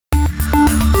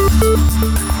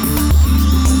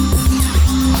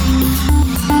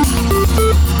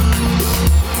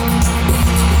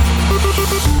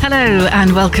Hello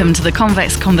and welcome to the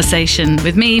Convex Conversation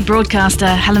with me, broadcaster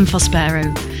Helen.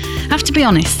 I have to be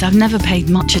honest, I've never paid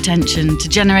much attention to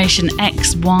Generation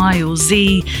X, Y or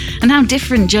Z and how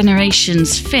different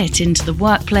generations fit into the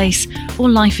workplace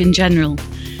or life in general.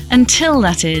 Until,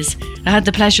 that is, I had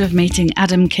the pleasure of meeting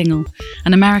Adam Kingl,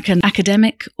 an American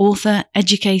academic, author,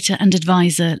 educator and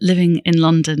advisor living in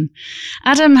London.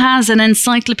 Adam has an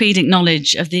encyclopedic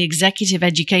knowledge of the executive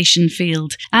education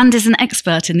field and is an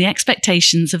expert in the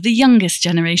expectations of the youngest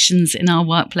generations in our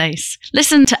workplace.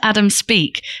 Listen to Adam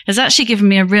speak has actually given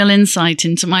me a real insight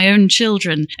into my own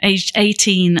children, aged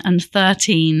 18 and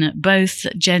 13, both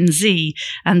Gen Z,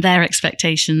 and their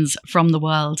expectations from the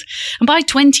world. And by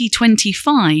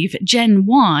 2025, Gen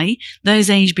Y, those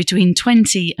aged between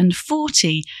 20 and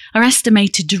 40, are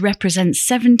estimated to represent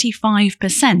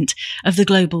 75% of the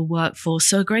global workforce.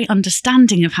 So a great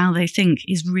understanding of how they think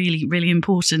is really, really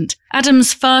important.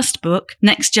 Adam's first book,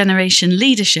 Next Generation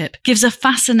Leadership, gives a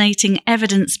fascinating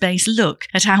evidence-based look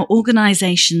at how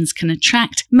organisations can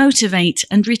attract, motivate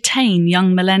and retain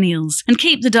young millennials and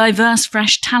keep the diverse,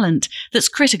 fresh talent that's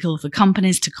critical for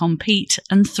companies to compete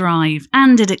and thrive.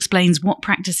 And it explains what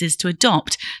practices to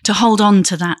adopt to hold on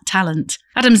to that talent.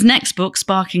 Adam's next book,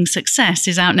 Sparking Success,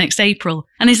 is out next April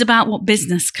and is about what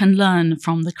business can learn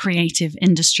from the creative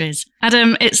industries.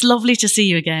 Adam, it's lovely to see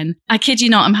you again. I kid you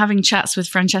not, I'm having chats with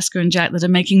Francesca and Jack that are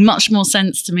making much more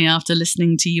sense to me after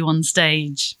listening to you on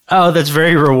stage. Oh, that's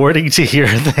very rewarding to hear.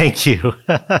 Thank you.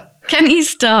 Can you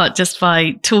start just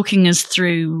by talking us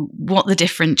through what the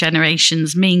different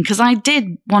generations mean? Because I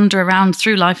did wander around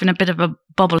through life in a bit of a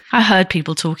bubble. I heard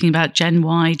people talking about Gen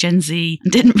Y, Gen Z,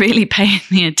 and didn't really pay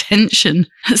any attention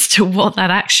as to what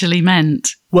that actually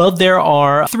meant. Well, there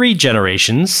are three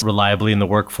generations reliably in the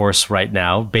workforce right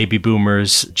now: baby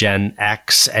boomers, Gen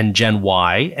X, and Gen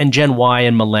Y. And Gen Y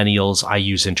and millennials I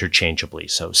use interchangeably,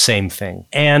 so same thing.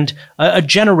 And a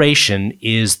generation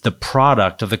is the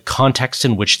product of the context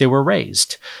in which they were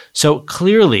raised. So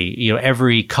clearly,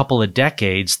 every couple of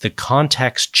decades, the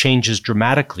context changes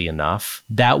dramatically enough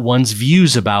that one's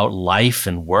views about life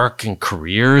and work and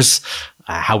careers,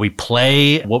 how we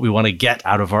play, what we want to get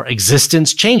out of our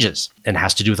existence changes and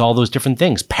has to do with all those different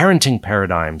things. Parenting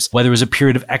paradigms, whether it was a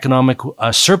period of economic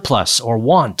surplus or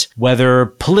want, whether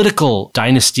political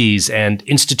dynasties and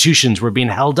institutions were being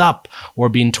held up or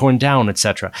being torn down,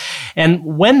 etc. And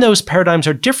when those paradigms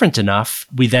are different enough,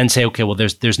 we then say, okay, well,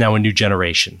 there's now a new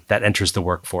generation that enters the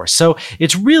workforce. So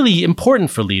it's really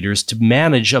important for leaders to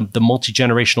manage the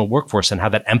multi-generational workforce and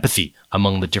have that empathy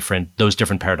among those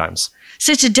different paradigms.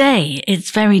 So today,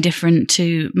 it's very different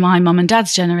to my mum and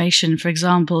dad's generation, for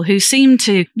example, who seem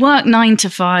to work 9 to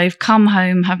 5, come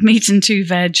home, have meat and two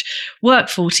veg, work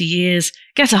 40 years,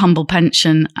 get a humble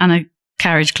pension and a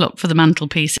carriage clock for the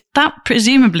mantelpiece. That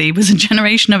presumably was a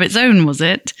generation of its own, was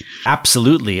it?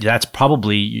 Absolutely. That's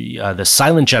probably the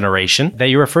silent generation that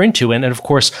you're referring to. And of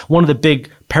course, one of the big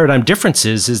paradigm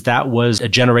differences is that was a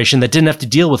generation that didn't have to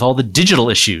deal with all the digital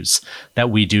issues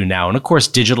that we do now. And of course,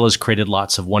 digital has created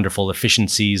lots of wonderful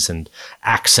efficiencies and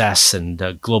access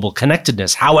and global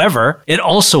connectedness. However, it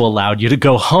also allowed you to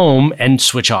go home and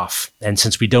switch off. And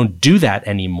since we don't do that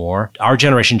anymore, our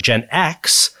generation, Gen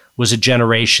X, was a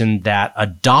generation that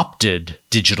adopted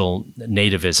digital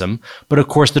nativism. But of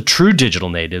course, the true digital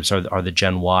natives are the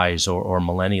Gen Ys or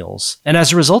millennials. And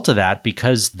as a result of that,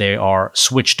 because they are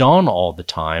switched on all the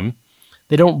time,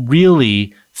 they don't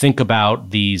really think about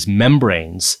these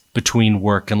membranes between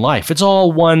work and life. It's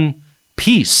all one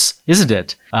piece, isn't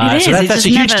it? It is. So that's just a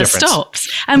huge never difference.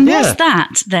 Stops. And was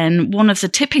that then one of the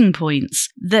tipping points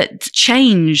that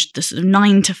changed the sort of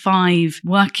 9 to 5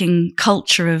 working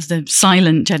culture of the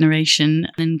silent generation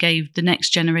and gave the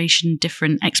next generation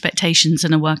different expectations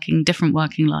and different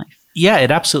working life? Yeah,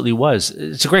 it absolutely was.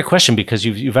 It's a great question because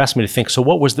you've asked me to think. So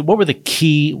what were the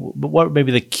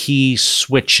key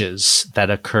switches that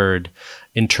occurred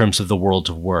in terms of the world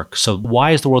of work? So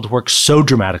why is the world of work so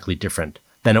dramatically different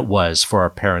than it was for our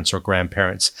parents or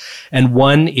grandparents? And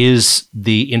one is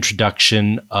the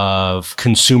introduction of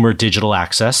consumer digital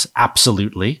access.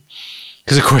 Absolutely.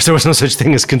 Because, of course, there was no such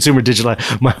thing as consumer digital.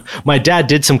 My dad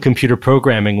did some computer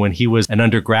programming when he was an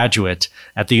undergraduate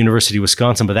at the University of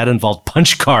Wisconsin, but that involved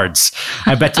punch cards.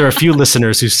 I bet there are a few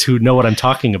listeners who know what I'm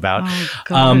talking about.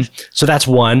 So that's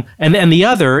one. And the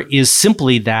other is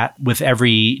simply that with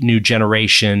every new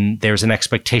generation, there's an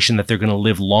expectation that they're going to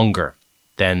live longer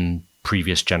than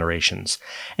previous generations.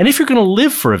 And if you're going to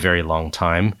live for a very long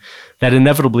time, that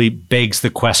inevitably begs the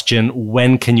question,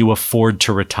 when can you afford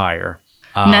to retire?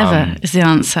 Never is the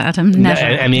answer, Adam. Never.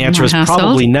 And the answer is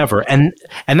probably never. And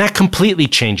that completely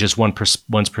changes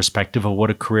one's perspective of what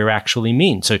a career actually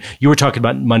means. So you were talking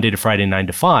about Monday to Friday, 9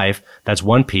 to 5. That's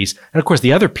one piece. And of course,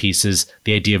 the other piece is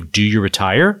the idea of, do you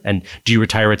retire? And do you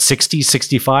retire at 60,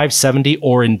 65, 70,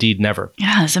 or indeed never?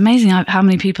 Yeah, it's amazing how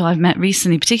many people I've met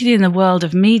recently, particularly in the world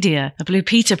of media. A Blue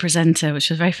Peter presenter, which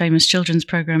was a very famous children's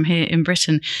program here in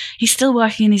Britain, he's still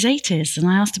working in his 80s. And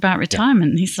I asked about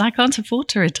retirement. And he said, I can't afford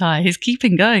to retire. He's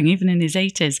keeping going, even in his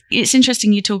 80s. It's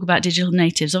interesting you talk about digital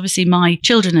natives. Obviously, my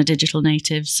children are digital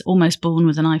natives, almost born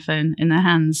with an iPhone in their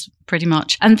hands, pretty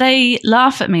much. And they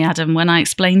laugh at me, Adam, when I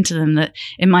explain to them that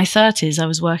in my 30s, I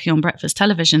was working on breakfast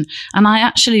television. And I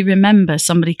actually remember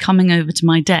somebody coming over to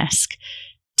my desk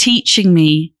teaching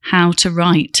me how to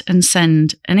write and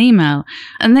send an email.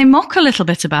 And they mock a little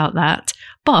bit about that.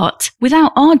 But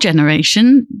without our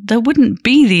generation, there wouldn't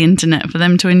be the internet for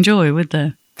them to enjoy, would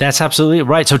there? That's absolutely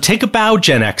right. So take a bow,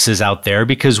 Gen X's out there,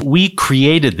 because we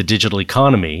created the digital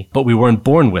economy, but we weren't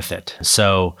born with it.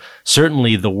 So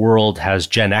certainly the world has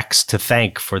Gen X to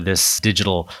thank for this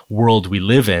digital world we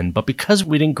live in. But because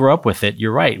we didn't grow up with it,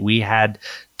 you're right. We had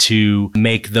to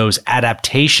make those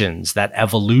adaptations, that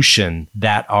evolution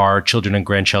that our children and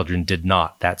grandchildren did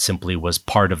not. That simply was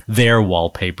part of their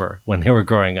wallpaper when they were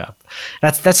growing up.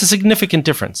 That's a significant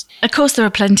difference. Of course, there are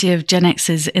plenty of Gen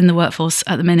X's in the workforce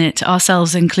at the minute,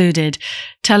 ourselves included.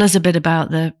 Tell us a bit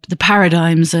about the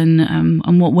paradigms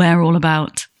and what we're all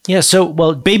about. Yeah,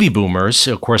 so, baby boomers,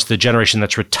 of course, the generation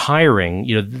that's retiring,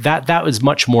 that was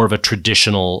much more of a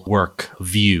traditional work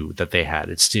view that they had.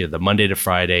 It's the Monday to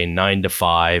Friday, 9 to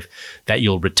 5, that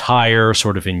you'll retire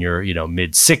sort of in your,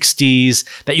 mid 60s,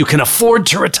 that you can afford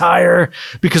to retire,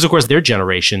 because, of course, their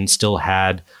generation still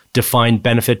had defined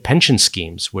benefit pension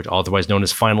schemes, which are otherwise known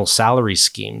as final salary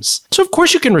schemes. So of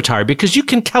course you can retire because you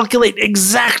can calculate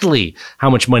exactly how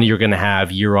much money you're going to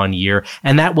have year on year,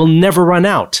 and that will never run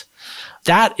out.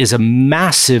 That is a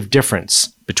massive difference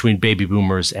between baby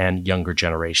boomers and younger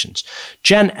generations.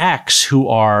 Gen X, who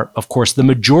are, of course, the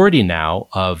majority now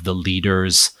of the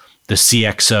leaders, the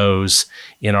CXOs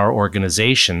in our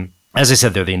organization, as I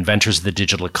said, they're the inventors of the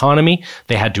digital economy.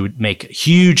 They had to make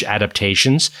huge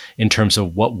adaptations in terms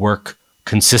of what work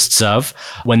consists of.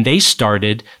 When they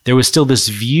started, there was still this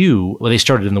view, they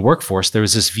started in the workforce, there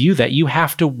was this view that you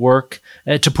have to work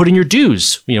to put in your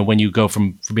dues, when you go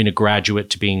from being a graduate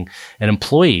to being an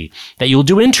employee, that you'll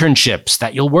do internships,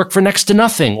 that you'll work for next to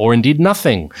nothing or indeed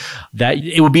nothing, that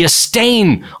it would be a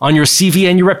stain on your CV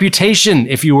and your reputation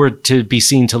if you were to be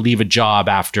seen to leave a job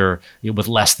after with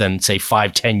less than, say,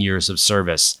 5-10 years of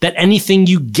service, that anything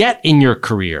you get in your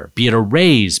career, be it a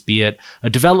raise, be it a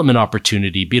development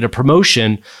opportunity, be it a promotion,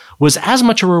 was as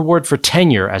much a reward for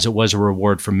tenure as it was a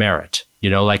reward for merit.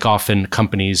 Like often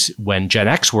companies, when Gen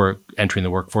X were entering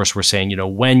the workforce, were saying,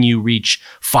 when you reach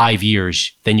 5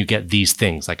 years, then you get these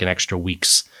things like an extra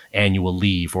week's annual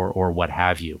leave or what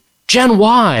have you. Gen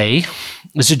Y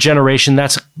is a generation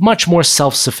that's much more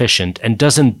self-sufficient and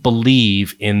doesn't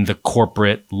believe in the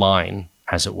corporate line,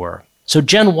 as it were. So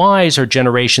Gen Ys are a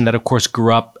generation that, of course,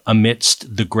 grew up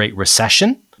amidst the Great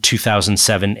Recession,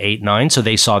 2007, 8, 9. So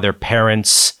they saw their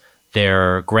parents,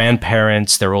 their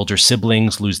grandparents, their older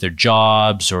siblings lose their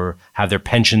jobs or have their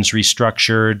pensions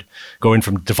restructured, going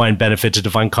from defined benefit to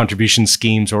defined contribution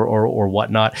schemes or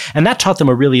whatnot. And that taught them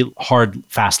a really hard,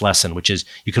 fast lesson, which is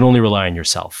you can only rely on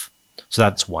yourself. So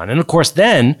that's one. And of course,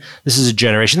 then this is a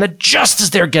generation that just as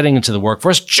they're getting into the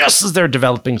workforce, just as they're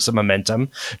developing some momentum,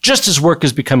 just as work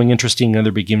is becoming interesting and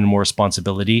they're beginning more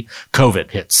responsibility,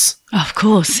 COVID hits. Of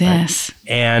course, yes.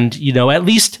 Right? And, at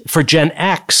least for Gen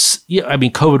X,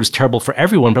 COVID was terrible for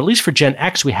everyone, but at least for Gen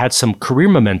X, we had some career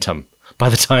momentum by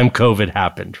the time COVID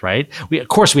happened, right? Of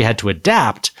course, we had to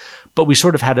adapt, but we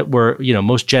sort of had it where,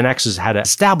 most Gen X's had an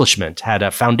establishment, had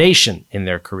a foundation in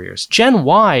their careers. Gen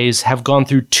Ys have gone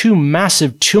through two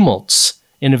massive tumults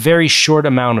in a very short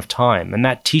amount of time. And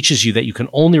that teaches you that you can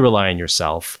only rely on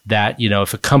yourself, that,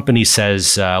 if a company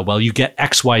says, you get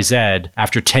XYZ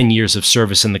after 10 years of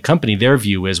service in the company, their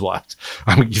view is what?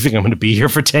 You think I'm going to be here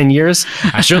for 10 years?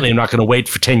 I certainly am not going to wait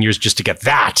for 10 years just to get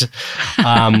that.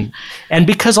 And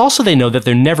because also they know that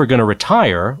they're never going to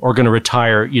retire or going to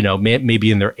retire, maybe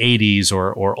in their 80s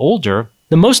or older,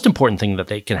 the most important thing that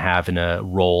they can have in a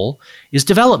role is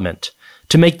development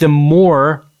to make them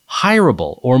more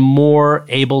hireable or more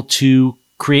able to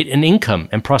create an income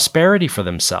and prosperity for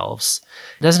themselves.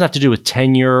 It doesn't have to do with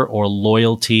tenure or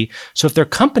loyalty. So if their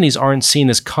companies aren't seen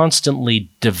as constantly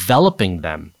developing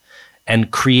them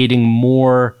and creating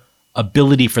more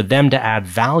ability for them to add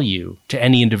value to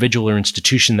any individual or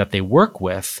institution that they work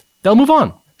with, they'll move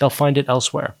on. They'll find it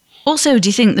elsewhere. Also, do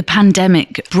you think the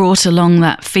pandemic brought along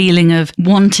that feeling of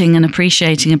wanting and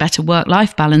appreciating a better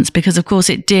work-life balance? Because, of course,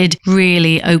 it did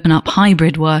really open up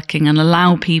hybrid working and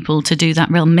allow people to do that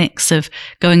real mix of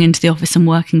going into the office and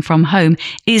working from home.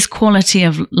 Is quality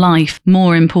of life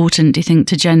more important, do you think,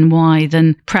 to Gen Y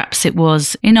than perhaps it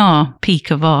was in our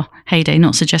peak of our heyday?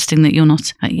 Not suggesting that you're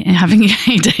not having your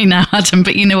heyday now, Adam,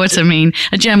 but you know what I mean.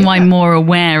 A Gen Y more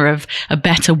aware of a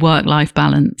better work-life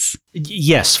balance?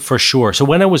 Yes, for sure. So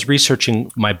when I was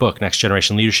researching my book, Next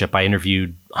Generation Leadership, I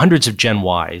interviewed hundreds of Gen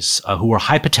Ys who were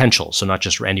high potential, so not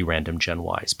just any random Gen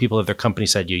Ys. People at their company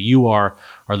said, you are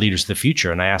our leaders of the future.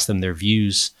 And I asked them their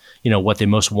views, what they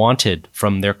most wanted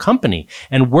from their company.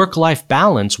 And work-life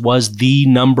balance was the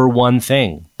number one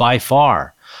thing by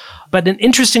far. But an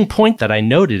interesting point that I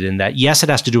noted in that, yes, it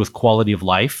has to do with quality of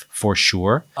life, for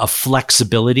sure, a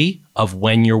flexibility of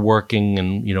when you're working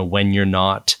and, when you're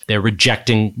not. They're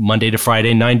rejecting Monday to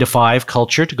Friday, 9 to 5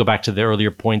 culture, to go back to the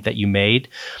earlier point that you made.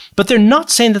 But they're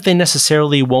not saying that they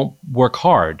necessarily won't work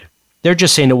hard. They're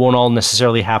just saying it won't all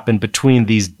necessarily happen between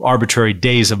these arbitrary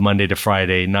days of Monday to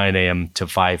Friday, 9 a.m. to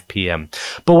 5 p.m.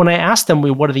 But when I ask them,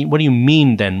 what do you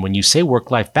mean then when you say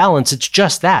work-life balance? It's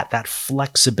just that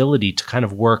flexibility to kind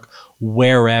of work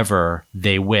wherever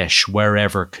they wish,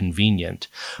 wherever convenient.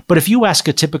 But if you ask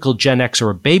a typical Gen X or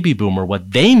a baby boomer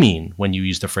what they mean when you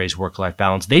use the phrase work-life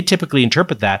balance, they typically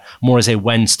interpret that more as a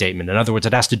when statement. In other words,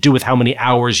 it has to do with how many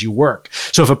hours you work.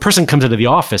 So if a person comes into the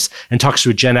office and talks to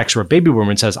a Gen X or a baby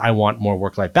boomer and says, I want more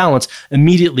work-life balance,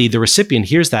 immediately the recipient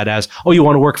hears that as, oh, you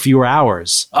want to work fewer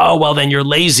hours. Oh, well, then you're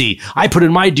lazy. I put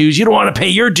in my dues. You don't want to pay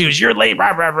your dues. You're late.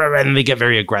 And they get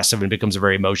very aggressive and it becomes a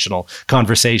very emotional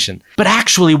conversation. But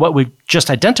actually what we've just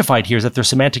identified here is that there's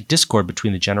semantic discord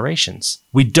between the generations.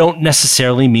 We don't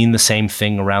necessarily mean the same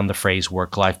thing around the phrase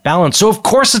work-life balance. So of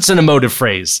course it's an emotive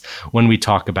phrase when we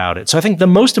talk about it. So I think the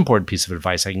most important piece of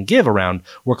advice I can give around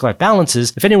work-life balance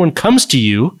is if anyone comes to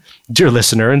you, dear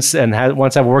listener, and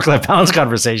wants to have a work-life balance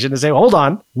conversation and say, hold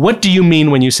on, what do you mean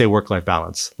when you say work-life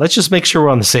balance? Let's just make sure we're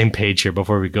on the same page here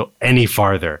before we go any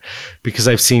farther, because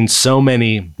I've seen so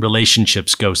many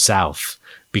relationships go south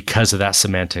because of that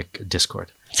semantic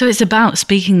discord. So it's about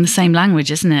speaking the same language,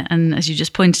 isn't it? And as you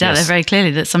just pointed out there very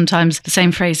clearly, that sometimes the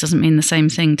same phrase doesn't mean the same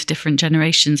thing to different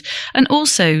generations. And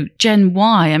also Gen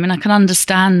Y, I can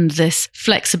understand this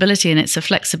flexibility, and it's a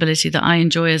flexibility that I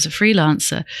enjoy as a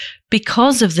freelancer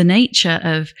because of the nature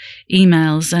of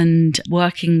emails and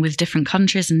working with different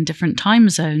countries and different time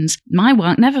zones. My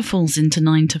work never falls into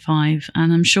 9 to 5.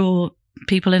 And I'm sure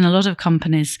people in a lot of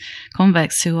companies,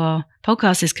 convex who are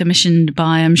podcast is commissioned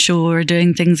by, I'm sure, are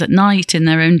doing things at night in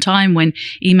their own time when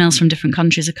emails from different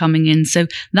countries are coming in. So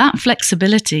that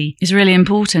flexibility is really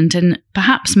important and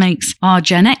perhaps makes our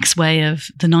Gen X way of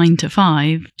the 9 to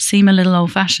 5 seem a little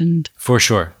old-fashioned. For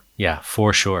sure. Yeah,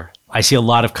 for sure. I see a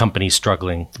lot of companies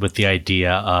struggling with the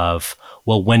idea of,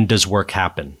 well, when does work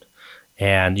happen?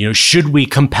 And, should we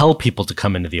compel people to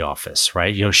come into the office,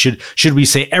 right? Should we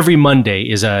say every Monday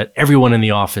is a everyone in the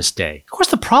office day? Of course,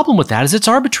 the problem with that is it's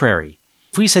arbitrary.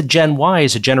 If we said Gen Y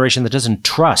is a generation that doesn't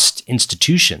trust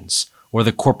institutions or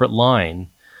the corporate line,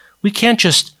 we can't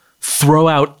just throw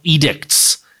out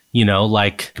edicts,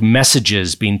 like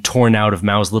messages being torn out of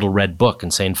Mao's little red book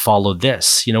and saying, follow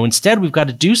this. Instead, we've got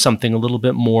to do something a little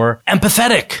bit more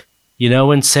empathetic,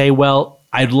 and say, well,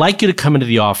 I'd like you to come into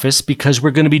the office because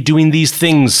we're going to be doing these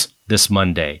things this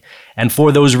Monday. And for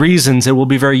those reasons, it will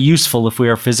be very useful if we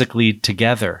are physically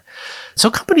together. So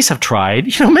companies have tried,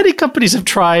 many companies have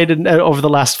tried over the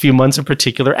last few months in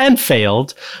particular and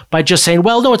failed by just saying,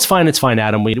 well, no, it's fine,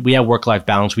 Adam. We have work-life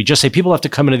balance. We just say people have to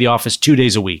come into the office 2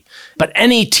 days a week. But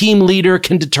any team leader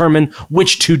can determine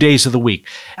which 2 days of the week.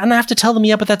 And I have to tell them,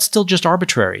 yeah, but that's still just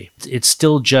arbitrary. It's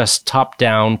still just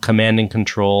top-down command and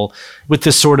control with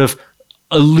this sort of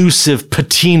elusive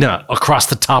patina across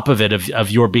the top of it of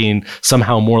your being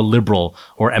somehow more liberal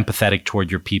or empathetic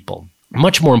toward your people.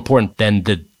 Much more important than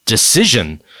the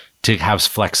decision to have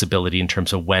flexibility in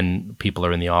terms of when people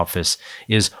are in the office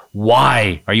is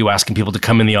why are you asking people to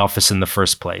come in the office in the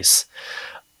first place?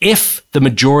 If the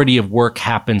majority of work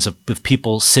happens with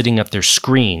people sitting at their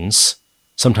screens,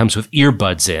 sometimes with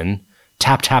earbuds in,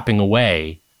 tapping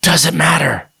away, does it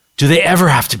matter? Do they ever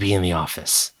have to be in the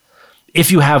office? If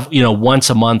you have, once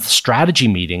a month strategy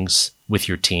meetings with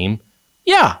your team,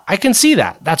 Yeah, I can see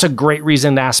that. That's a great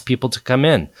reason to ask people to come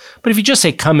in. But if you just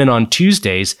say come in on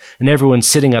Tuesdays and everyone's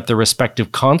sitting at their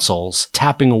respective consoles,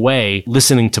 tapping away,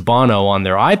 listening to Bono on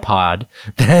their iPod,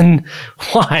 then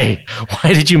why?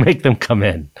 Why did you make them come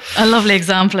in? A lovely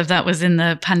example of that was in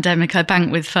the pandemic. I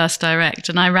banked with First Direct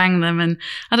and I rang them and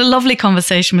had a lovely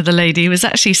conversation with a lady who was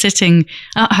actually sitting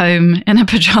at home in her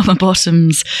pajama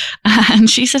bottoms.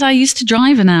 And she said, I used to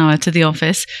drive an hour to the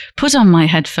office, put on my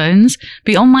headphones,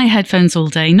 be on my headphones all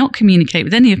day, not communicate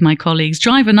with any of my colleagues,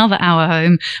 drive another hour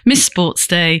home, miss sports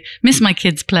day, miss my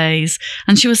kids' plays.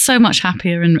 And she was so much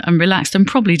happier and relaxed and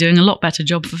probably doing a lot better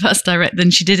job for First Direct than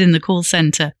she did in the call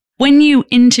centre. When you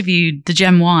interviewed the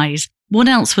Gen Ys, what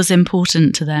else was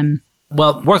important to them?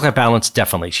 Well, work-life balance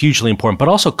definitely is hugely important, but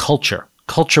also culture.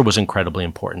 Culture was incredibly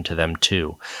important to them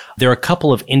too. There are a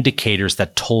couple of indicators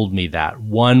that told me that.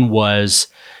 One was,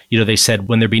 they said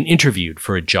when they're being interviewed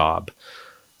for a job,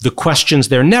 the questions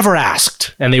they're never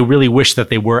asked, and they really wish that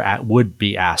they would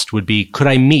be asked, would be, could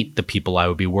I meet the people I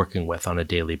would be working with on a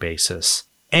daily basis?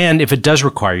 And if it does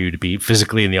require you to be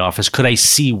physically in the office, could I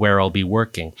see where I'll be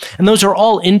working? And those are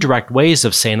all indirect ways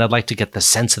of saying, I'd like to get the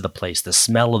sense of the place, the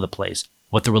smell of the place,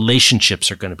 what the relationships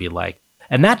are going to be like.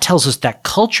 And that tells us that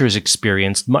culture is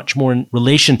experienced much more in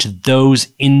relation to those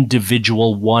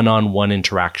individual one-on-one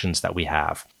interactions that we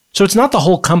have. So it's not the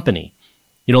whole company.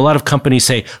 A lot of companies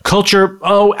say, culture,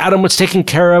 Adam, what's taken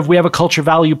care of? We have a culture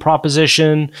value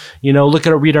proposition. Look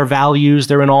at it, read our values.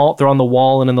 They're on the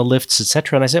wall and in the lifts,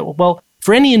 etc. And I said, well,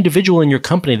 for any individual in your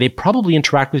company, they probably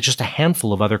interact with just a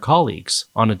handful of other colleagues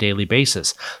on a daily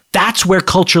basis. That's where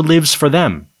culture lives for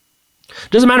them.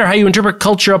 Doesn't matter how you interpret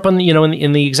culture up on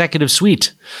in the executive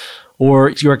suite,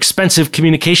 or your expensive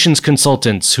communications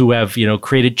consultants who have,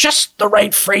 created just the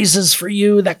right phrases for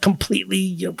you that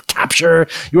completely, capture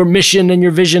your mission and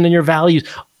your vision and your values.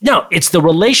 No, it's the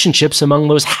relationships among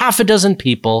those half a dozen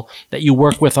people that you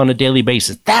work with on a daily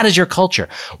basis. That is your culture.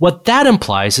 What that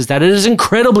implies is that it is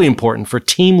incredibly important for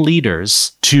team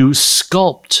leaders to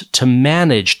sculpt, to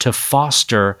manage, to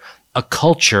foster a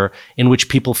culture in which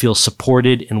people feel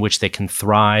supported, in which they can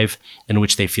thrive, in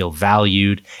which they feel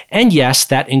valued. And yes,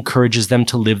 that encourages them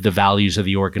to live the values of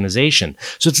the organization.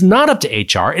 So it's not up to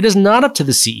HR. It is not up to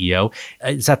the CEO.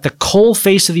 It's at the coal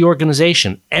face of the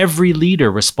organization. Every leader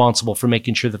responsible for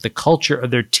making sure that the culture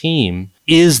of their team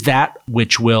is that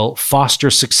which will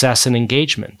foster success and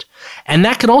engagement. And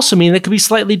that can also mean it could be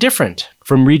slightly different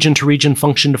from region to region,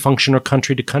 function to function, or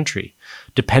country to country,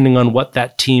 depending on what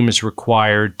that team is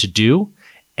required to do,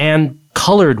 and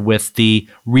colored with the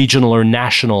regional or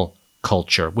national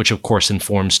culture, which of course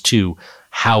informs too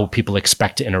how people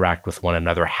expect to interact with one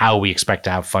another, how we expect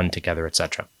to have fun together,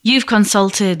 etc. You've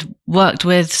consulted, worked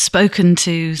with, spoken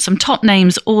to some top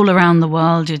names all around the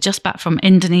world. You're just back from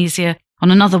Indonesia on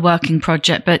another working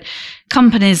project, but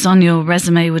companies on your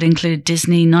resume would include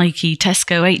Disney, Nike,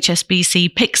 Tesco,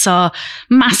 HSBC, Pixar,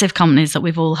 massive companies that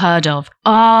we've all heard of.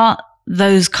 Are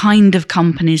those kind of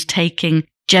companies taking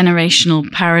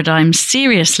generational paradigms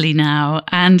seriously now?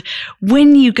 And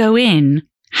when you go in,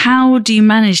 how do you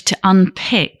manage to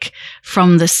unpick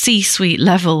from the C-suite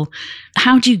level?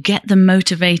 How do you get them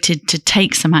motivated to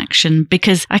take some action?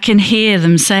 Because I can hear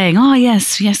them saying, oh,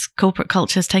 yes, corporate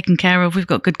culture is taken care of. We've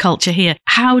got good culture here.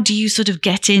 How do you sort of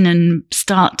get in and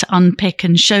start to unpick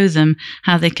and show them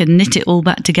how they can knit it all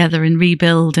back together and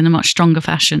rebuild in a much stronger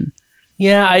fashion?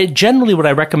 Yeah, generally what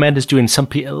I recommend is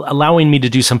allowing me to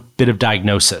do some bit of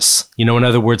diagnosis. In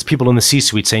other words, people in the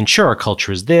C-suite saying, sure, our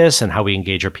culture is this and how we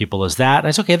engage our people is that. And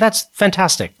I say, okay, that's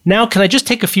fantastic. Now, can I just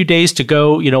take a few days to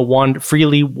go,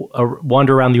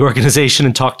 wander around the organization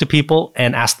and talk to people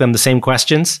and ask them the same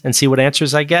questions and see what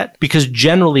answers I get? Because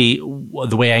generally,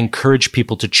 the way I encourage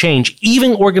people to change,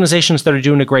 even organizations that are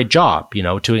doing a great job,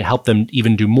 to help them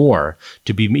even do more,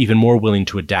 to be even more willing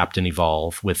to adapt and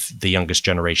evolve with the youngest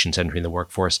generations entering the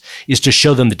workforce, is to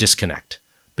show them the disconnect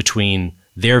between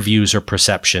their views or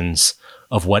perceptions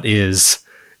of what is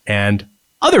and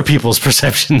other people's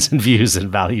perceptions and views and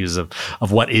values of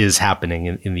what is happening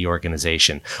in the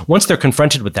organization. Once they're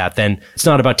confronted with that, then it's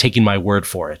not about taking my word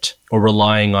for it or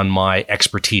relying on my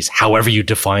expertise, however you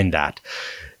define that.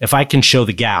 If I can show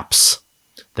the gaps,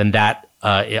 then that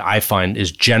I find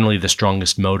is generally the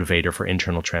strongest motivator for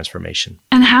internal transformation.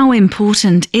 And how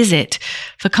important is it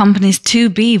for companies to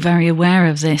be very aware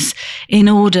of this in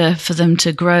order for them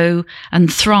to grow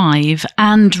and thrive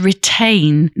and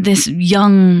retain this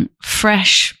young,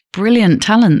 fresh, brilliant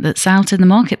talent that's out in the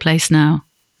marketplace now?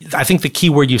 I think the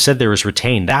key word you said there is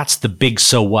retain. That's the big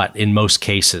so what in most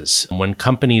cases. When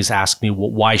companies ask me, well,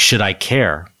 why should I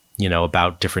care?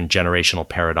 about different generational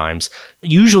paradigms.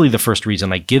 Usually the first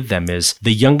reason I give them is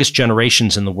the youngest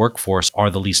generations in the workforce are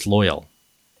the least loyal.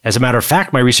 As a matter of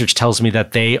fact, my research tells me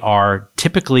that they are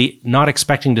typically not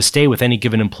expecting to stay with any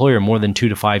given employer more than 2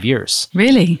 to 5 years.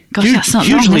 Really? Gosh, that's not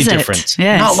hugely long, is different. It?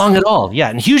 Yes. Not long at all. Yeah,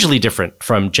 and hugely different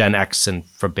from Gen X and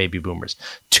from baby boomers.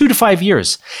 2 to 5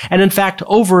 years. And in fact,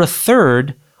 over a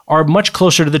third are much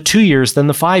closer to the 2 years than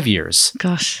the 5 years.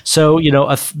 Gosh. So,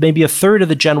 maybe a third of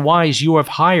the Gen Ys you have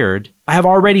hired have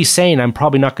already saying, I'm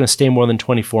probably not going to stay more than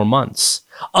 24 months.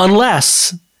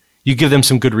 Unless you give them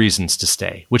some good reasons to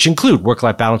stay, which include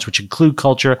work-life balance, which include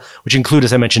culture, which include,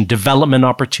 as I mentioned, development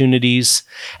opportunities.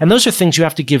 And those are things you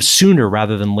have to give sooner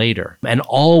rather than later. And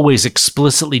always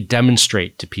explicitly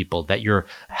demonstrate to people that you're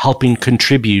helping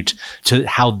contribute to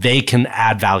how they can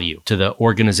add value to the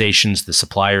organizations, the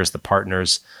suppliers, the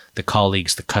partners, the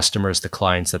colleagues, the customers, the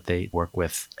clients that they work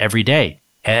with every day.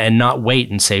 And not wait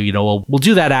and say, we'll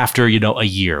do that after, a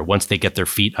year, once they get their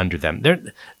feet under them.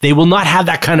 They will not have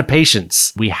that kind of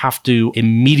patience. We have to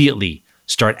immediately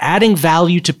start adding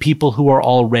value to people who are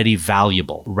already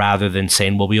valuable, rather than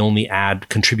saying, well, we only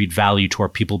contribute value to our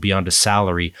people beyond a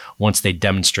salary once they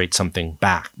demonstrate something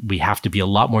back. We have to be a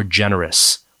lot more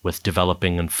generous with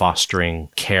developing and fostering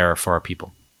care for our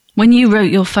people. When you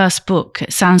wrote your first book,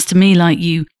 it sounds to me like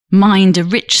you mined a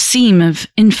rich seam of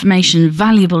information,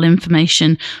 valuable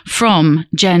information from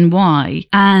Gen Y.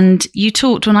 And you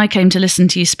talked, when I came to listen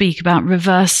to you speak, about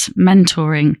reverse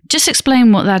mentoring. Just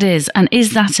explain what that is. And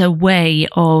is that a way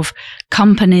of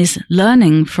companies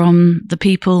learning from the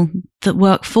people that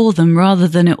work for them rather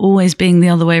than it always being the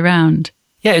other way around?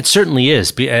 Yeah, it certainly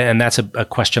is. And that's a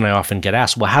question I often get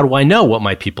asked. Well, how do I know what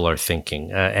my people are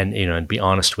thinking? And be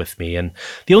honest with me. And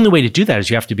the only way to do that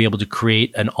is you have to be able to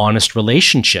create an honest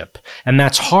relationship. And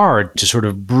that's hard to sort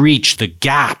of breach the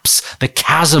gaps, the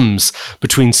chasms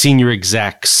between senior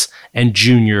execs and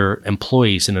junior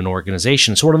employees in an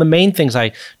organization. So one of the main things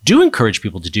I do encourage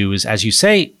people to do is, as you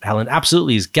say, Helen,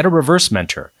 absolutely, is get a reverse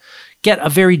mentor. Get a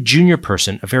very junior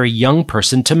person, a very young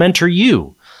person to mentor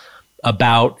you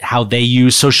about how they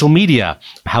use social media,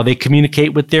 how they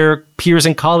communicate with their peers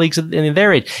and colleagues in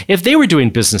their age. If they were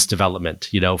doing business development,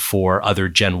 for other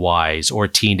Gen Ys or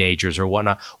teenagers or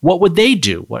whatnot, what would they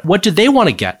do? What do they want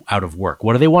to get out of work?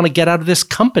 What do they want to get out of this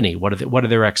company? What are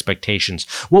their expectations?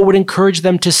 What would encourage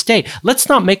them to stay? Let's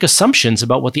not make assumptions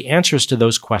about what the answers to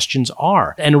those questions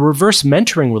are. And a reverse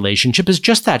mentoring relationship is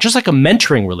just that, just like a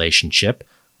mentoring relationship,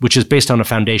 which is based on a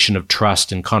foundation of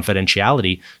trust and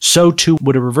confidentiality, so too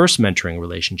would a reverse mentoring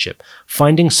relationship.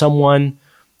 Finding someone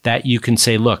that you can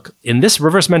say, look, in this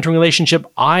reverse mentoring relationship,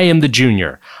 I am the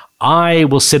junior. I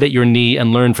will sit at your knee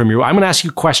and learn from you. I'm going to ask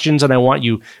you questions and I want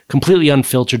you completely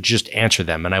unfiltered to just answer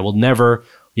them. And I will never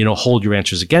hold your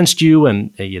answers against you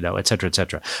and, et cetera, et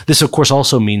cetera. This, of course,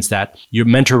 also means that your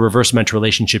reverse mentor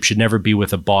relationship should never be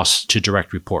with a boss to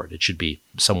direct report. It should be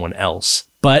someone else.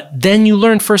 But then you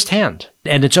learn firsthand.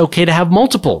 And it's okay to have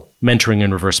multiple mentoring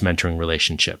and reverse mentoring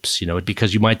relationships,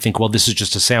 because you might think, well, this is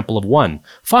just a sample of one.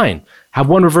 Fine. Have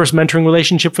one reverse mentoring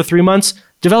relationship for 3 months,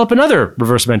 develop another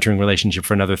reverse mentoring relationship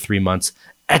for another 3 months,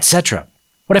 etc.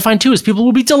 What I find too is people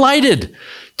will be delighted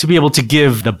to be able to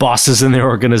give the bosses in their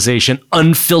organization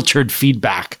unfiltered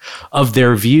feedback of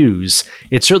their views.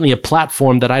 It's certainly a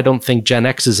platform that I don't think Gen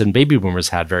X's and baby boomers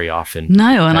had very often.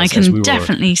 No, and I can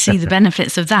definitely see the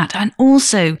benefits of that. And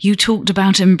also, you talked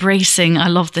about embracing, I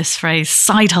love this phrase,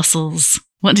 side hustles.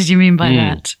 What did you mean by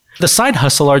that? The side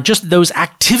hustle are just those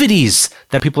activities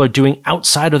that people are doing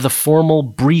outside of the formal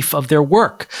brief of their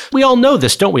work. We all know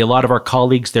this, don't we? A lot of our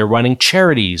colleagues, they're running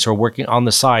charities or working on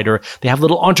the side, or they have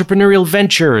little entrepreneurial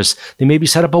ventures. They maybe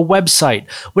set up a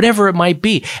website, whatever it might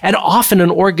be. And often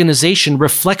an organization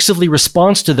reflexively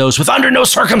responds to those with, under no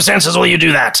circumstances will you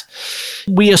do that.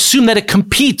 We assume that it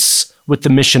competes with the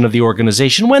mission of the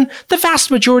organization, when the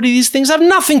vast majority of these things have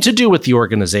nothing to do with the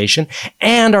organization,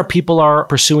 and our people are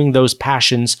pursuing those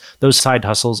passions, those side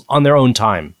hustles on their own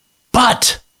time.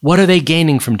 But what are they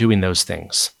gaining from doing those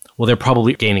things? Well, they're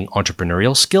probably gaining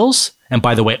entrepreneurial skills. And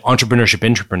by the way,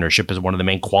 entrepreneurship is one of the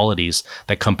main qualities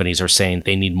that companies are saying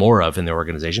they need more of in their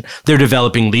organization. They're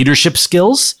developing leadership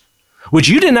skills, which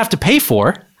you didn't have to pay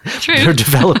for. True. They're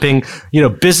developing,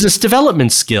 business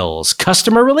development skills,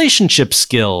 customer relationship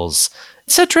skills,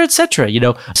 et cetera,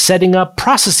 setting up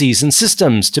processes and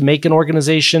systems to make an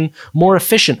organization more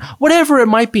efficient. Whatever it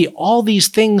might be, all these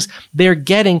things they're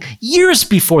getting years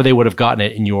before they would have gotten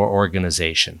it in your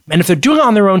organization. And if they're doing it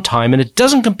on their own time and it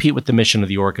doesn't compete with the mission of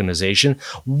the organization,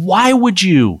 why would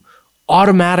you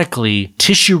automatically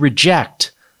tissue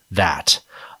reject that?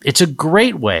 It's a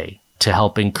great way to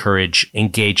help encourage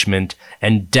engagement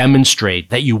and demonstrate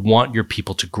that you want your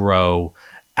people to grow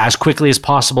as quickly as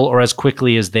possible or as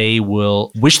quickly as they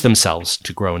will wish themselves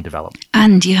to grow and develop.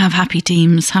 And you have happy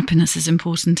teams. Happiness is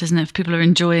important, isn't it? If people are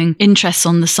enjoying interests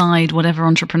on the side, whatever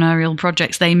entrepreneurial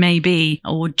projects they may be,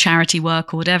 or charity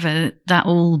work or whatever, that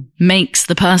all makes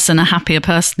the person a happier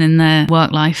person in their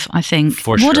work life, I think.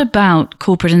 For sure. What about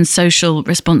corporate and social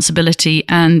responsibility?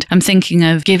 And I'm thinking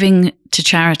of giving to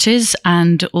charities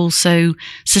and also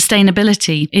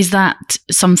sustainability. Is that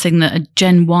something that a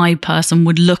Gen Y person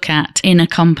would look at in a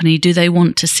company? Do they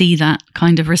want to see that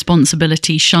kind of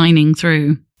responsibility shining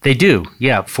through? They do,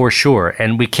 yeah, for sure.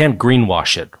 And we can't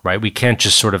greenwash it, right? We can't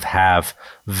just sort of have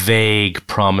vague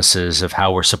promises of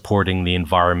how we're supporting the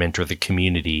environment or the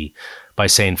community by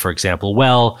saying, for example,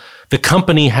 well, the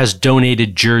company has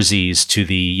donated jerseys to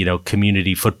the,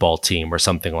 community football team or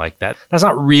something like that. That's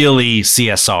not really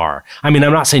CSR. I mean,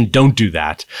 I'm not saying don't do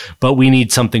that, but we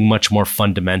need something much more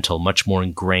fundamental, much more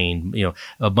ingrained,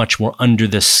 much more under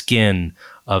the skin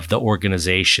of the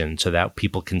organization so that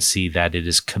people can see that it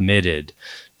is committed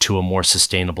to a more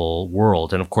sustainable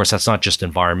world. And of course, that's not just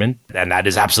environment, and that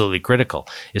is absolutely critical.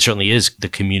 It certainly is the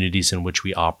communities in which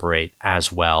we operate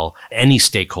as well. Any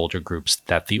stakeholder groups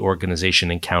that the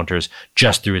organization encounters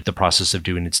just through the process of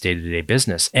doing its day-to-day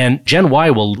business. And Gen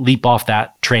Y will leap off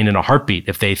that train in a heartbeat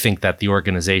if they think that the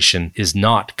organization is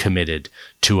not committed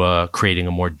to creating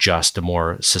a more just, a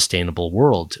more sustainable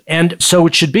world. And so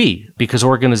it should be, because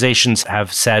organizations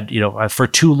have said, for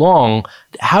too long,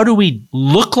 how do we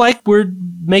look like we're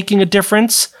making a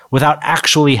difference without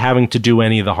actually having to do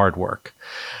any of the hard work?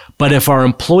 But if our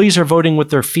employees are voting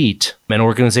with their feet and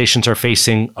organizations are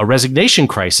facing a resignation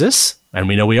crisis, and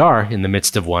we know we are in the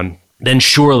midst of one, then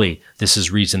surely this is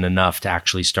reason enough to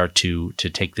actually start to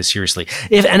take this seriously.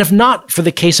 If not for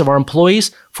the case of our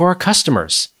employees, for our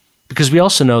customers. Because we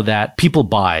also know that people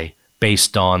buy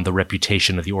based on the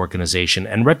reputation of the organization,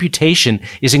 and reputation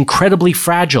is incredibly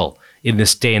fragile in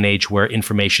this day and age where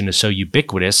information is so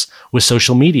ubiquitous with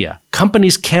social media.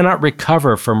 Companies cannot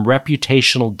recover from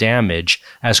reputational damage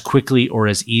as quickly or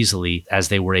as easily as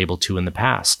they were able to in the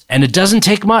past. And it doesn't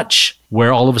take much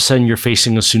where all of a sudden you're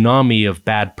facing a tsunami of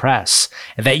bad press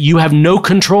that you have no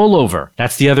control over.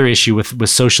 That's the other issue with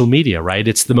social media, right?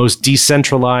 It's the most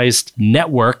decentralized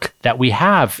network that we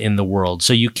have in the world.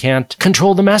 So you can't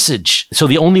control the message. So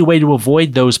the only way to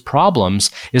avoid those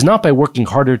problems is not by working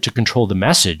harder to control the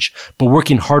message, but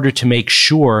working harder to make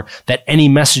sure that any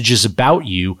messages about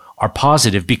you are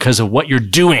positive because of what you're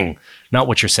doing, not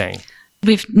what you're saying.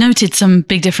 We've noted some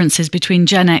big differences between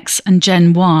Gen X and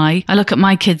Gen Y. I look at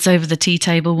my kids over the tea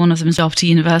table. One of them's off to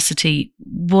university.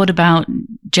 What about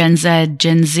Gen Z,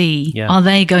 Gen Z? Yeah. Are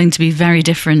they going to be very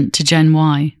different to Gen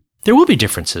Y? There will be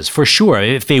differences, for sure.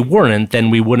 If they weren't, then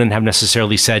we wouldn't have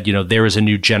necessarily said, there is a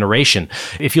new generation.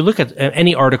 If you look at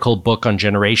any article, book on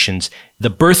generations, the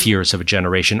birth years of a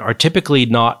generation are typically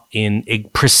not in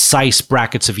precise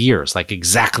brackets of years, like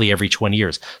exactly every 20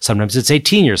 years. Sometimes it's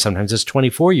 18 years, sometimes it's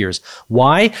 24 years.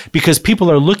 Why? Because people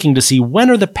are looking to see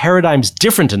when are the paradigms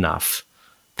different enough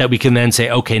that we can then say,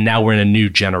 okay, now we're in a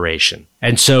new generation.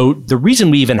 And so the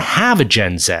reason we even have a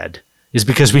Gen Z is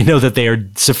because we know that they are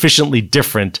sufficiently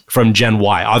different from Gen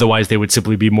Y. Otherwise, they would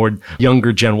simply be more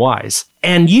younger Gen Ys.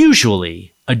 And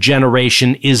usually, a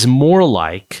generation is more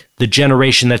like the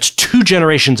generation that's 2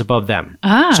 generations above them.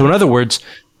 So in other words,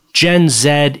 Gen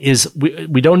Z is,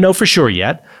 we don't know for sure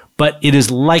yet, but it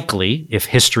is likely, if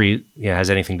history has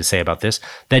anything to say about this,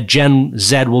 that Gen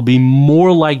Z will be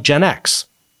more like Gen X.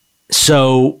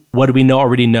 So what do we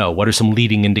already know? What are some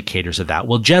leading indicators of that?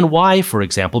 Well, Gen Y, for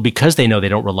example, because they know they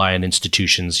don't rely on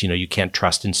institutions, you can't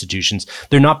trust institutions,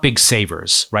 they're not big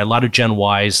savers, right? A lot of Gen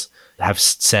Ys have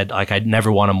said, like, I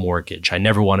never want a mortgage. I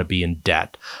never want to be in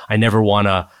debt. I never want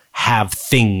to have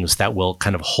things that will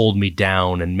kind of hold me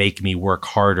down and make me work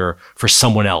harder for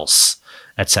someone else,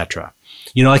 etc.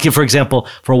 Like if, for example,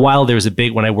 for a while there was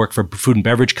when I worked for food and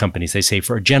beverage companies, they say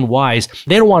for Gen Ys,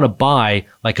 they don't want to buy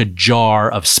like a jar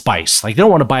of spice. Like they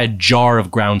don't want to buy a jar of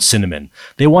ground cinnamon.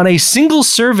 They want a single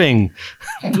serving,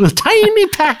 tiny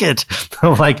packet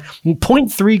of like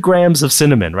 0.3 grams of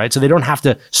cinnamon, right? So they don't have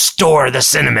to store the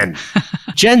cinnamon.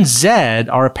 Gen Z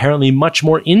are apparently much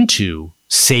more into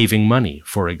saving money,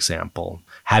 for example,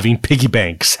 having piggy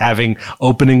banks,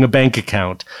 opening a bank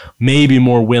account, maybe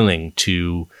more willing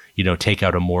to take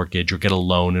out a mortgage or get a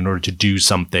loan in order to do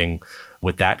something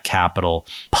with that capital,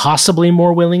 possibly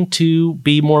more willing to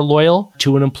be more loyal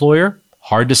to an employer.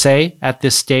 Hard to say at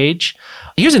this stage.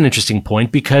 Here's an interesting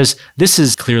point, because this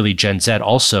is clearly Gen Z,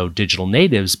 also digital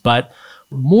natives, but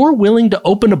more willing to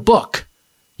open a book.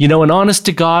 an honest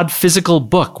to God physical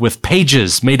book with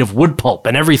pages made of wood pulp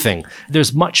and everything.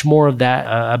 There's much more of that,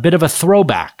 a bit of a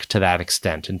throwback to that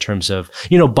extent in terms of,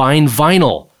 buying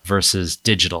vinyl versus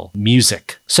digital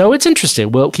music. So it's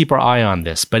interesting. We'll keep our eye on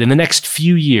this. But in the next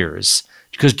few years,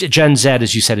 because Gen Z,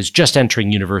 as you said, is just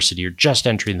entering university or just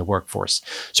entering the workforce.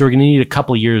 So we're going to need a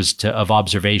couple of years of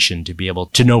observation to be able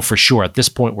to know for sure. At this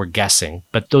point, we're guessing,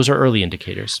 but those are early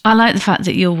indicators. I like the fact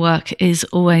that your work is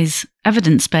always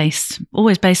evidence-based,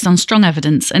 always based on strong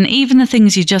evidence. And even the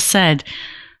things you just said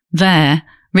there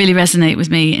really resonate with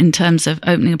me in terms of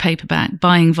opening a paperback,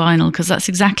 buying vinyl, because that's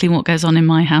exactly what goes on in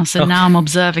my house. And now I'm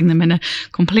observing them in a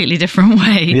completely different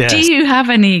way. Yes. Do you have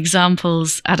any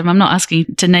examples, Adam? I'm not asking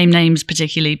you to name names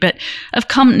particularly, but of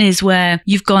companies where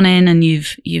you've gone in and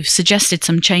you've suggested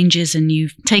some changes and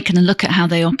you've taken a look at how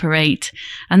they operate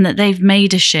and that they've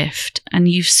made a shift and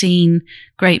you've seen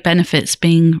great benefits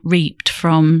being reaped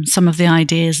from some of the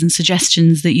ideas and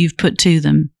suggestions that you've put to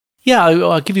them? Yeah,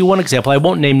 I'll give you one example. I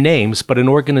won't name names, but an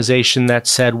organization that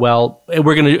said, well,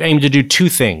 we're going to aim to do two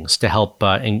things to help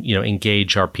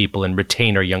engage our people and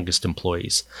retain our youngest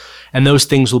employees. And those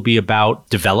things will be about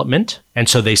development. And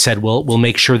so they said, well, we'll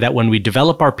make sure that when we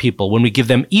develop our people, when we give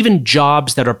them even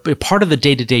jobs that are part of the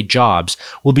day-to-day jobs,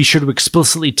 we'll be sure to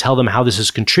explicitly tell them how this is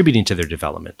contributing to their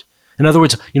development. In other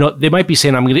words, they might be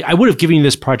saying, I would have given you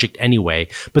this project anyway,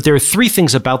 but there are three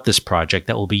things about this project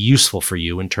that will be useful for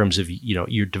you in terms of,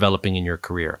 you're developing in your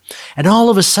career. And all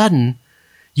of a sudden,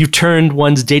 you turned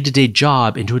one's day-to-day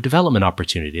job into a development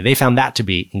opportunity. They found that to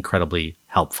be incredibly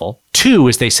helpful. Two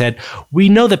is they said, we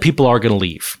know that people are going to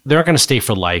leave. They're not going to stay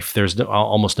for life. There's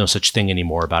almost no such thing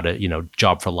anymore about a,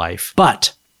 job for life.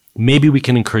 But maybe we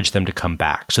can encourage them to come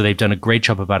back. So they've done a great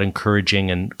job about encouraging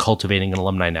and cultivating an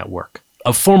alumni network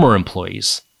of former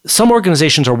employees. Some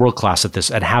organizations are world-class at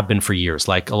this and have been for years,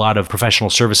 like a lot of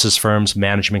professional services firms,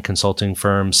 management consulting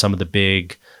firms, some of the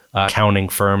big accounting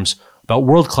firms, about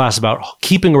world-class about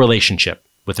keeping a relationship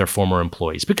with their former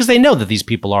employees because they know that these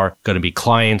people are going to be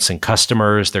clients and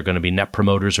customers, they're going to be net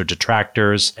promoters or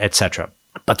detractors, etc.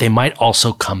 But they might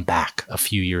also come back a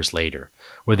few years later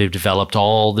where they've developed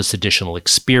all this additional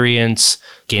experience,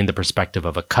 gained the perspective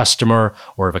of a customer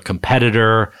or of a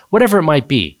competitor, whatever it might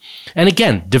be. And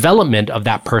again, development of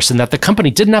that person that the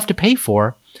company didn't have to pay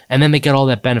for, and then they get all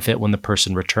that benefit when the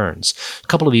person returns. A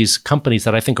couple of these companies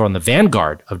that I think are on the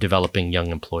vanguard of developing young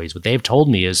employees, what they've told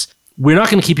me is, we're not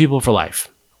going to keep people for life.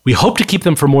 We hope to keep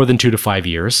them for more than 2 to 5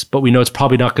 years, but we know it's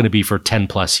probably not going to be for 10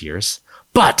 plus years.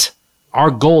 But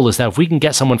our goal is that if we can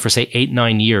get someone for, say, 8,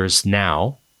 9 years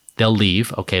now, they'll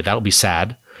leave. Okay, that'll be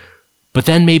sad. But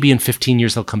then maybe in 15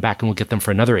 years, they'll come back and we'll get them for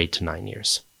another 8 to 9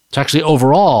 years. So actually,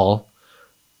 overall,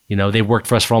 they worked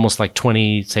for us for almost like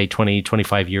 20,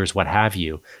 25 years, what have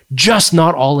you. Just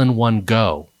not all in one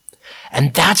go.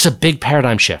 And that's a big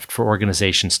paradigm shift for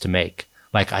organizations to make.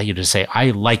 Like you to say,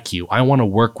 I like you. I want to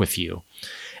work with you.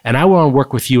 And I want to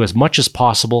work with you as much as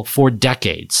possible for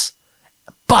decades.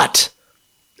 But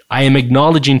I am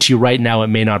acknowledging to you right now, it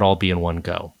may not all be in one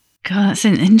go. God, that's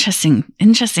interesting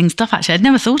stuff, actually. I'd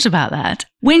never thought about that.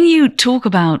 When you talk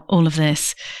about all of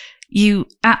this, you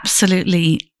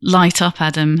absolutely light up,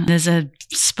 Adam. There's a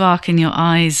spark in your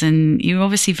eyes and you're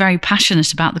obviously very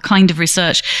passionate about the kind of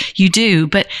research you do.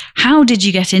 But how did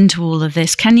you get into all of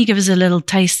this? Can you give us a little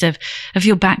taste of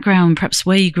your background, perhaps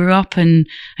where you grew up and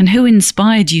who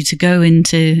inspired you to go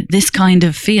into this kind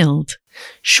of field?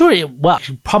 Sure. Well, you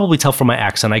can probably tell from my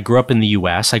accent. I grew up in the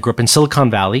U.S. I grew up in Silicon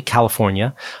Valley,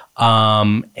 California,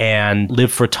 and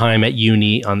lived for a time at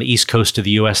uni on the East Coast of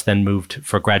the U.S., then moved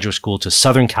for graduate school to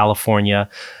Southern California.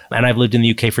 And I've lived in the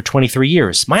U.K. for 23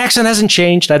 years. My accent hasn't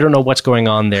changed. I don't know what's going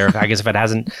on there. I guess if it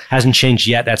hasn't changed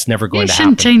yet, that's never going to happen. You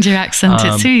shouldn't change your accent.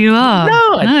 It's who you are.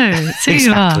 No, it's who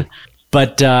exactly. you are.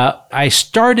 But I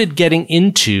started getting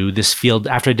into this field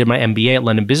after I did my MBA at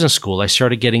London Business School. I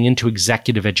started getting into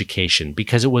executive education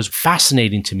because it was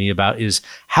fascinating to me about is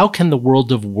how can the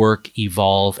world of work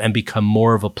evolve and become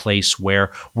more of a place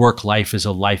where work life is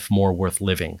a life more worth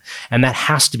living. And that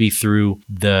has to be through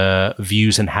the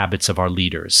views and habits of our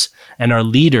leaders. And our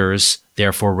leaders,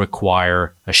 therefore,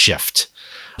 require a shift.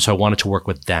 So I wanted to work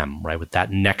with them, right, with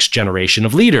that next generation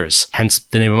of leaders, hence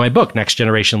the name of my book, Next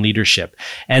Generation Leadership.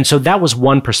 And so that was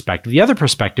one perspective. The other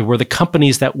perspective were the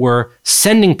companies that were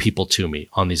sending people to me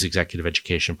on these executive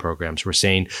education programs were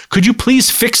saying, could you please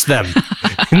fix them?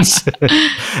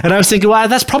 And I was thinking, well,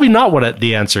 that's probably not what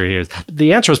the answer here is.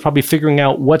 The answer is probably figuring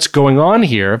out what's going on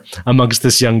here amongst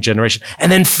this young generation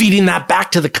and then feeding that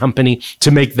back to the company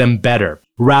to make them better.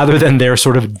 rather than they're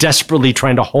sort of desperately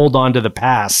trying to hold on to the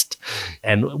past.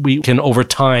 And we can, over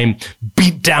time,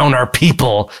 beat down our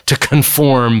people to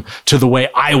conform to the way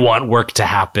I want work to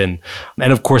happen.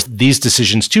 And of course, these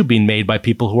decisions too being made by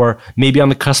people who are maybe on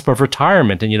the cusp of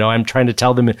retirement. And, I'm trying to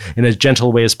tell them in as gentle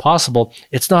a way as possible,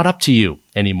 it's not up to you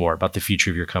anymore about the future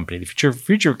of your company. The future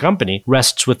of your company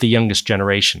rests with the youngest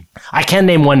generation. I can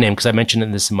name one name because I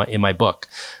mentioned this in my book.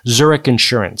 Zurich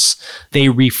Insurance. They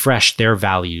refreshed their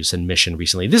values and mission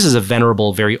recently. This is a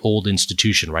venerable, very old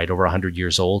institution, right? Over 100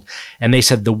 years old. And they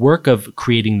said the work of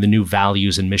creating the new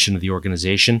values and mission of the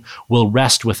organization will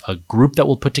rest with a group that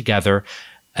will put together,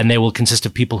 and they will consist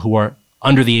of people who are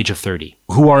under the age of 30,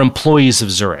 who are employees of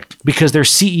Zurich. Because their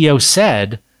CEO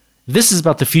said, this is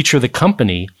about the future of the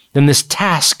company, then this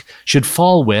task should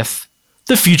fall with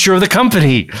the future of the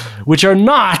company, which are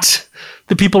not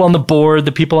the people on the board,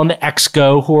 the people on the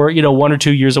exco who are, 1 or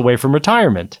 2 years away from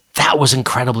retirement. That was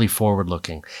incredibly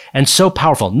forward-looking and so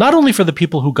powerful, not only for the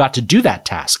people who got to do that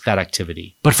task, that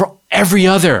activity, but for every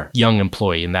other young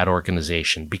employee in that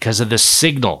organization because of the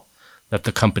signal that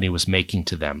the company was making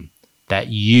to them, that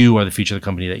you are the future of the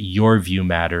company, that your view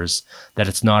matters, that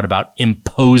it's not about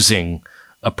imposing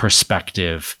a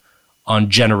perspective on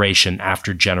generation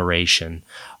after generation.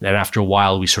 And after a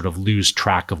while, we sort of lose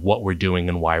track of what we're doing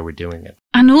and why we're doing it.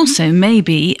 And also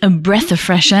maybe a breath of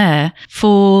fresh air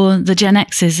for the Gen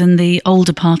X's and the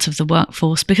older part of the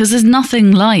workforce, because there's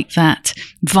nothing like that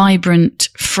vibrant,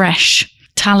 fresh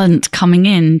talent coming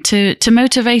in to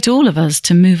motivate all of us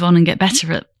to move on and get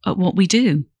better at what we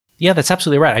do. Yeah, that's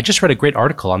absolutely right. I just read a great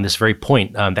article on this very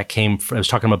point that came from, I was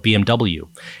talking about BMW.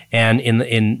 And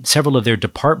in several of their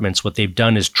departments, what they've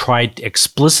done is tried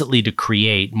explicitly to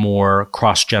create more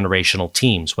cross-generational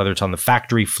teams, whether it's on the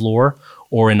factory floor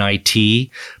or in IT,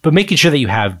 but making sure that you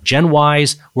have Gen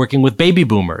Ys working with baby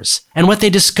boomers. And what they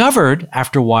discovered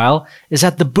after a while is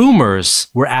that the boomers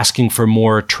were asking for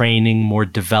more training, more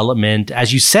development.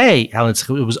 As you say, Helen, it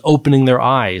was opening their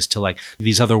eyes to like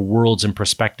these other worlds and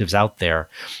perspectives out there,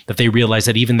 that they realized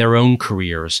that even their own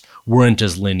careers weren't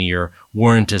as linear,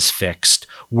 weren't as fixed,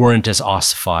 weren't as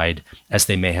ossified as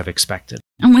they may have expected.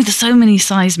 And with so many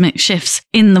seismic shifts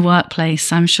in the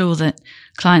workplace, I'm sure that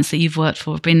clients that you've worked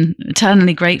for have been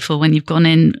eternally grateful when you've gone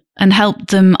in and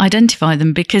helped them identify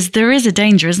them, because there is a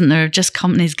danger, isn't there, of just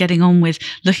companies getting on with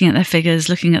looking at their figures,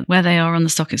 looking at where they are on the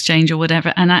stock exchange or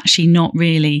whatever, and actually not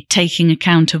really taking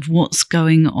account of what's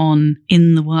going on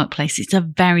in the workplace. It's a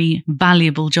very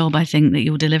valuable job, I think, that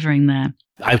you're delivering there.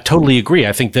 I totally agree.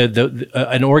 I think that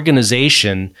an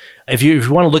organization, if you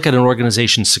want to look at an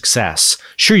organization's success,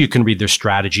 sure, you can read their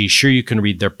strategy, sure, you can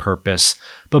read their purpose,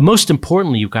 but most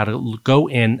importantly, you've got to go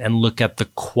in and look at the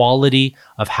quality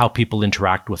of how people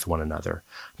interact with one another.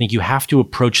 I think you have to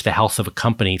approach the health of a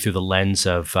company through the lens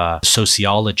of a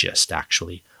sociologist,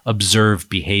 actually, observe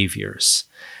behaviors.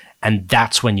 And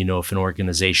that's when you know if an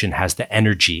organization has the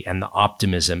energy and the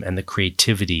optimism and the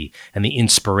creativity and the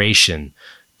inspiration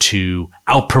to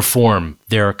outperform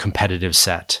their competitive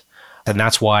set. And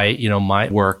that's why, my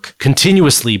work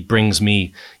continuously brings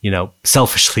me,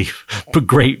 selfishly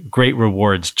great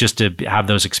rewards just to have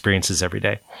those experiences every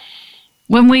day.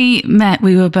 When we met,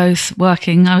 we were both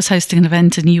working. I was hosting an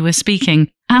event and you were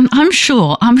speaking. And I'm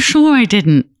sure I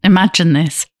didn't imagine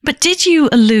this, but did you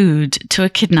allude to a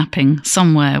kidnapping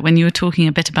somewhere when you were talking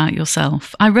a bit about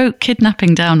yourself? I wrote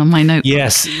kidnapping down on my notebook.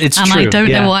 Yes, it's true. And I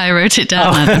don't know why I wrote it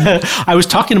down. I was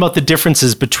talking about the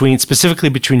differences specifically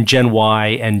between Gen Y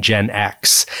and Gen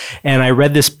X. And I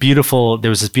read there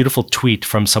was this beautiful tweet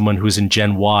from someone who's in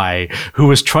Gen Y who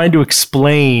was trying to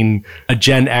explain a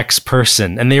Gen X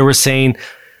person. And they were saying,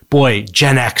 boy,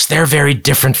 Gen X, they're very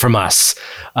different from us.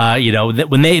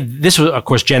 This was, of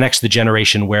course, Gen X, the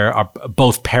generation where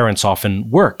both parents often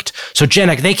worked. So Gen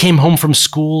X, they came home from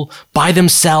school by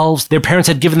themselves. Their parents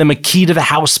had given them a key to the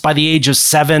house by the age of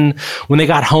 7. When they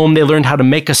got home, they learned how to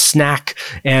make a snack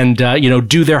and,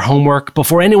 do their homework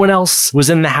before anyone else was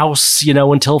in the house,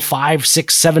 until 5,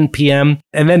 6, 7 p.m.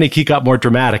 And then he got more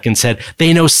dramatic and said,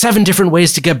 they know 7 different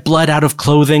ways to get blood out of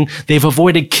clothing. They've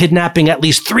avoided kidnapping at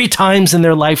least 3 times in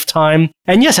their lifetime.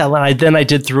 And yes, I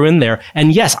did throw in there.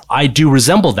 And yes, I do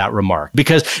resemble that remark,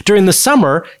 because during the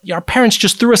summer, our parents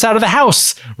just threw us out of the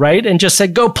house, right? And just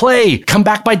said, go play, come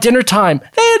back by dinner time.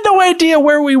 They had no idea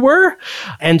where we were.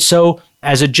 And so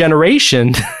as a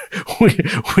generation,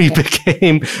 we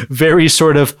became very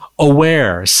sort of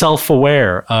aware,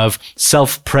 self-aware of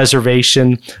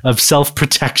self-preservation, of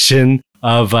self-protection,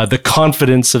 of the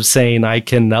confidence of saying I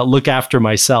can look after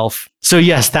myself. So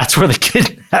yes, that's where the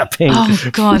kidnapping. Oh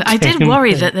God, I did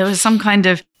worry that there was some kind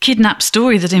of kidnap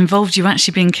story that involved you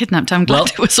actually being kidnapped. I'm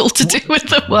glad it was all to do with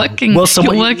the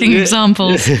working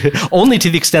examples. Only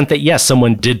to the extent that, yes,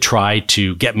 someone did try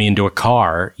to get me into a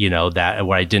car, that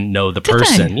where I didn't know the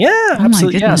person. They? Yeah,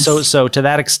 absolutely. Yeah. So to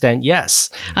that extent, yes.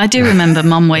 I do remember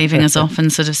Mum waving us off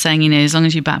and sort of saying, as long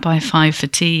as you back by 5 for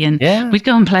tea. And we'd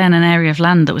go and play on an area of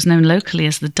land that was known locally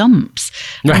as the dumps.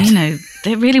 Right. And,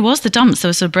 it really was the dumps. There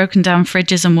were sort of broken down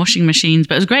fridges and washing machines,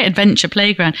 but it was a great adventure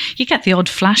playground. You get the odd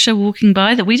flasher walking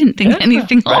by that we didn't think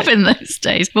anything of in those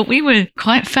days, but we were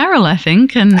quite feral, I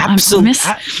think. And I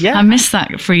miss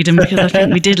that freedom, because I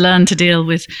think we did learn to deal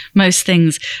with most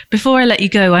things. Before I let you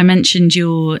go, I mentioned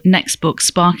your next book,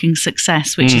 Sparking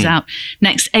Success, which is out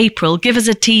next April. Give us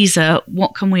a teaser.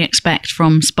 What can we expect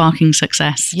from Sparking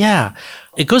Success? Yeah.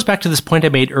 It goes back to this point I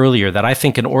made earlier that I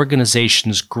think an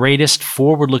organization's greatest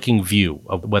forward-looking view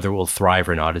of whether it will thrive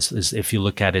or not is if you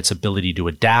look at its ability to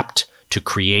adapt, to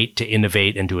create, to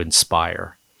innovate, and to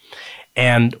inspire.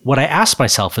 And what I ask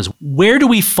myself is, where do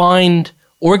we find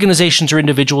organizations or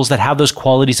individuals that have those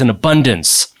qualities in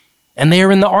abundance? And they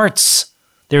are in the arts.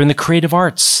 They're in the creative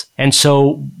arts. And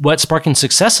so what Sparking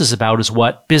Success is about is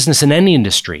what business in any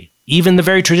industry, even the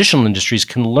very traditional industries,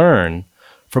 can learn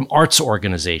from arts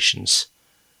organizations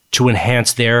to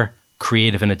enhance their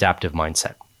creative and adaptive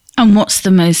mindset. And what's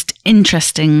the most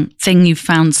interesting thing you've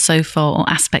found so far, or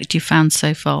aspect you've found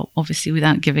so far, obviously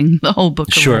without giving the whole book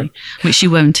away, which you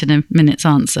won't in a minute's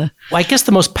answer? Well, I guess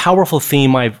the most powerful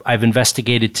theme I've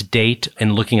investigated to date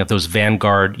in looking at those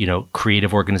vanguard,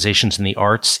 creative organizations in the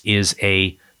arts is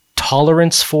a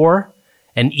tolerance for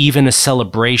and even a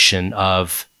celebration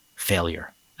of failure.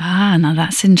 Now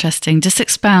that's interesting. Just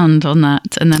expound on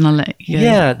that, and then I'll let you go.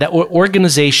 Yeah, that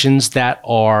organizations that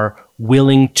are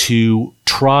willing to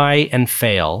try and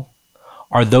fail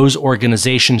are those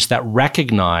organizations that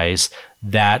recognize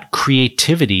that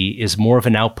creativity is more of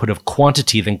an output of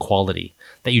quantity than quality,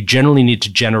 that you generally need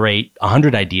to generate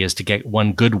 100 ideas to get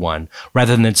one good one,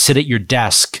 rather than sit at your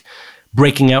desk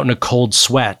breaking out in a cold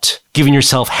sweat, giving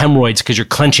yourself hemorrhoids because you're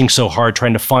clenching so hard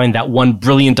trying to find that one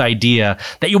brilliant idea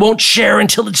that you won't share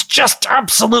until it's just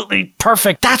absolutely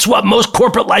perfect. That's what most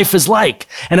corporate life is like.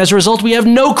 And as a result, we have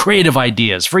no creative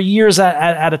ideas for years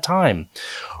at a time.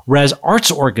 Whereas arts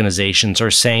organizations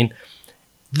are saying,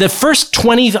 the first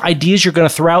 20 ideas you're going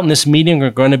to throw out in this meeting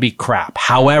are going to be crap.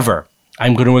 However,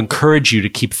 I'm going to encourage you to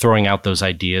keep throwing out those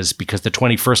ideas because the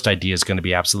 21st idea is going to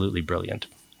be absolutely brilliant.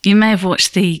 You may have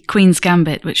watched The Queen's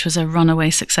Gambit, which was a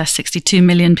runaway success. 62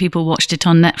 million people watched it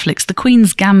on Netflix. The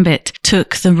Queen's Gambit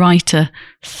took the writer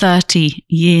 30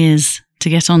 years to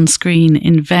get on screen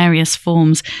in various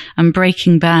forms, and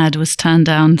Breaking Bad was turned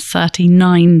down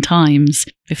 39 times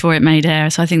before it made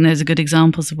air. So I think those are good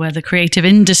examples of where the creative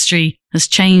industry has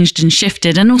changed and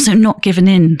shifted, and also not given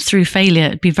in through failure.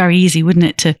 It'd be very easy, wouldn't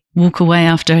it, to walk away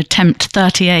after attempt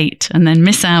 38 and then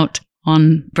miss out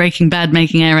on Breaking Bad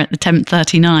making air at attempt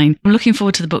 39. I'm looking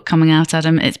forward to the book coming out,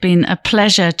 Adam. It's been a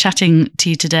pleasure chatting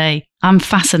to you today. I'm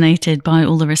fascinated by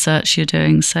all the research you're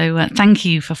doing. So thank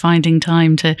you for finding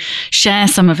time to share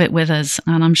some of it with us.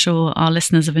 And I'm sure our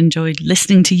listeners have enjoyed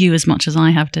listening to you as much as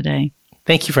I have today.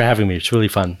 Thank you for having me. It's really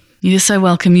fun. You're so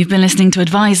welcome. You've been listening to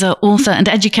advisor, author and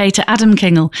educator Adam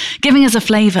Kingl, giving us a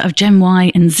flavour of Gen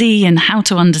Y and Z and how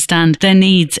to understand their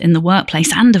needs in the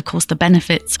workplace and, of course, the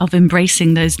benefits of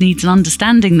embracing those needs and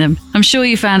understanding them. I'm sure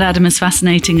you found Adam as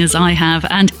fascinating as I have,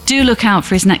 and do look out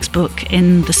for his next book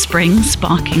in the spring,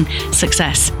 Sparking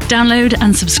Success. Download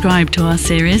and subscribe to our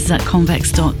series at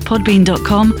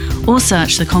convex.podbean.com or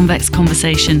search The Convex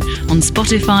Conversation on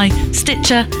Spotify,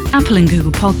 Stitcher, Apple and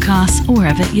Google Podcasts, or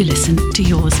wherever you listen to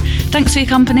yours. Thanks for your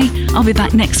company. I'll be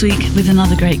back next week with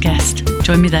another great guest.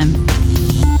 Join me then.